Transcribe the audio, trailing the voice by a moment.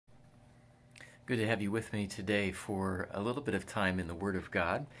Good to have you with me today for a little bit of time in the Word of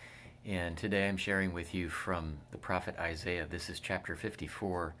God. And today I'm sharing with you from the prophet Isaiah. This is chapter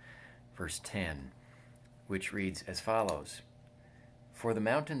 54, verse 10, which reads as follows: "For the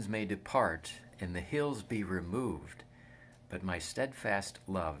mountains may depart and the hills be removed, but my steadfast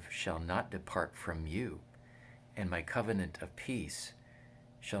love shall not depart from you, and my covenant of peace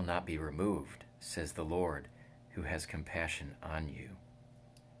shall not be removed, says the Lord, who has compassion on you."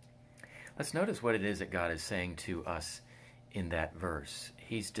 Let's notice what it is that God is saying to us in that verse.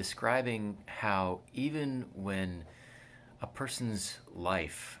 He's describing how even when a person's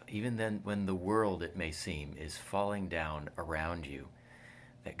life, even then when the world, it may seem, is falling down around you,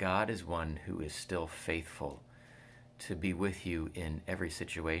 that God is one who is still faithful to be with you in every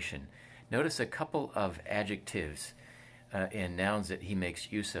situation. Notice a couple of adjectives and nouns that he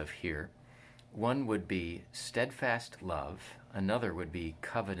makes use of here. One would be steadfast love. Another would be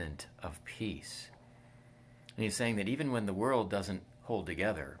covenant of peace. And he's saying that even when the world doesn't hold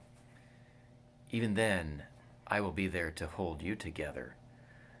together, even then I will be there to hold you together.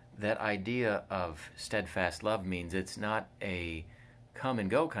 That idea of steadfast love means it's not a come and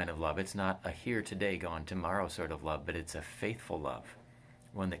go kind of love. It's not a here today, gone tomorrow sort of love, but it's a faithful love,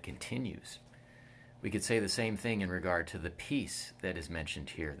 one that continues. We could say the same thing in regard to the peace that is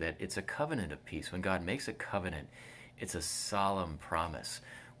mentioned here, that it's a covenant of peace. When God makes a covenant, it's a solemn promise,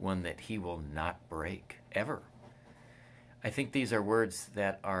 one that he will not break, ever. I think these are words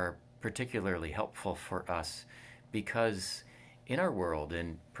that are particularly helpful for us because in our world,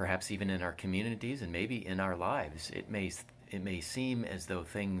 and perhaps even in our communities and maybe in our lives, it may seem as though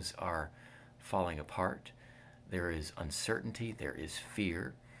things are falling apart. There is uncertainty, there is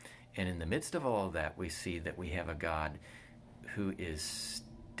fear. And in the midst of all of that, we see that we have a God who is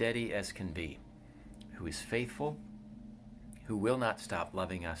steady as can be, who is faithful, who will not stop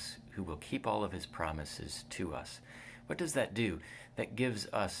loving us, who will keep all of his promises to us. What does that do? That gives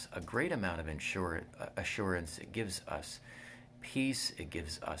us a great amount of assurance. It gives us peace. It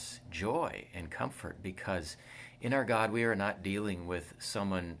gives us joy and comfort because in our God, we are not dealing with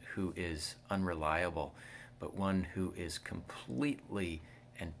someone who is unreliable, but one who is completely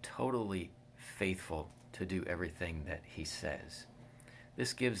and totally faithful to do everything that he says.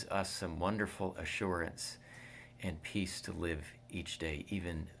 This gives us some wonderful assurance and peace to live each day,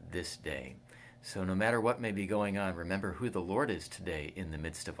 even this day. So no matter what may be going on, remember who the Lord is today in the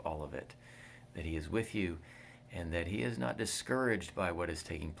midst of all of it, that he is with you and that he is not discouraged by what is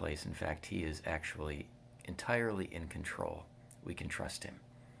taking place. In fact, he is actually entirely in control. We can trust him.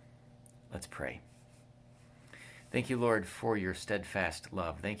 Let's pray. Thank you, Lord, for your steadfast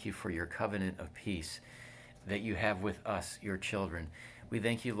love. Thank you for your covenant of peace that you have with us, your children. We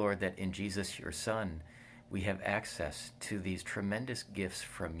thank you, Lord, that in Jesus, your Son, we have access to these tremendous gifts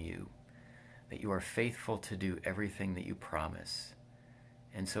from you, that you are faithful to do everything that you promise.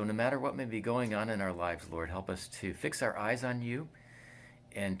 And so no matter what may be going on in our lives, Lord, help us to fix our eyes on you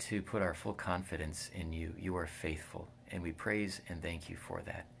and to put our full confidence in you. You are faithful, and we praise and thank you for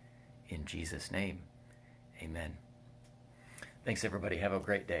that. In Jesus' name. Amen. Thanks, everybody. Have a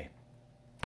great day.